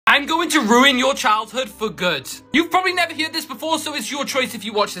I'm going to ruin your childhood for good. You've probably never heard this before, so it's your choice if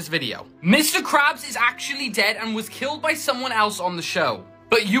you watch this video. Mr. Krabs is actually dead and was killed by someone else on the show.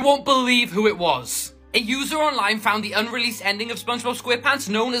 But you won't believe who it was. A user online found the unreleased ending of SpongeBob SquarePants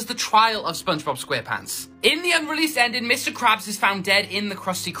known as the Trial of SpongeBob SquarePants. In the unreleased ending, Mr. Krabs is found dead in the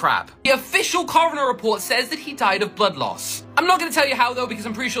Krusty Krab. The official coroner report says that he died of blood loss. I'm not going to tell you how though, because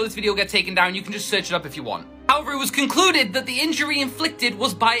I'm pretty sure this video will get taken down. You can just search it up if you want. However, it was concluded that the injury inflicted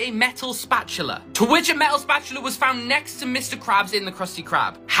was by a metal spatula, to which a metal spatula was found next to Mr. Krabs in the Krusty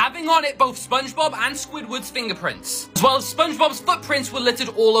Krab, having on it both SpongeBob and Squidward's fingerprints, as well as SpongeBob's footprints were littered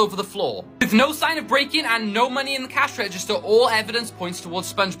all over the floor. With no sign of break-in and no money in the cash register, all evidence points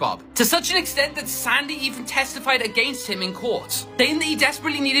towards SpongeBob, to such an extent that Sandy even testified against him in court, saying that he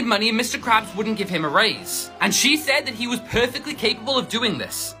desperately needed money and Mr. Krabs wouldn't give him a raise, and she said that he was perfectly capable of doing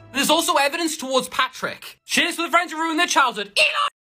this. There's also evidence towards Patrick. Share this with friends who ruined their childhood. Elon!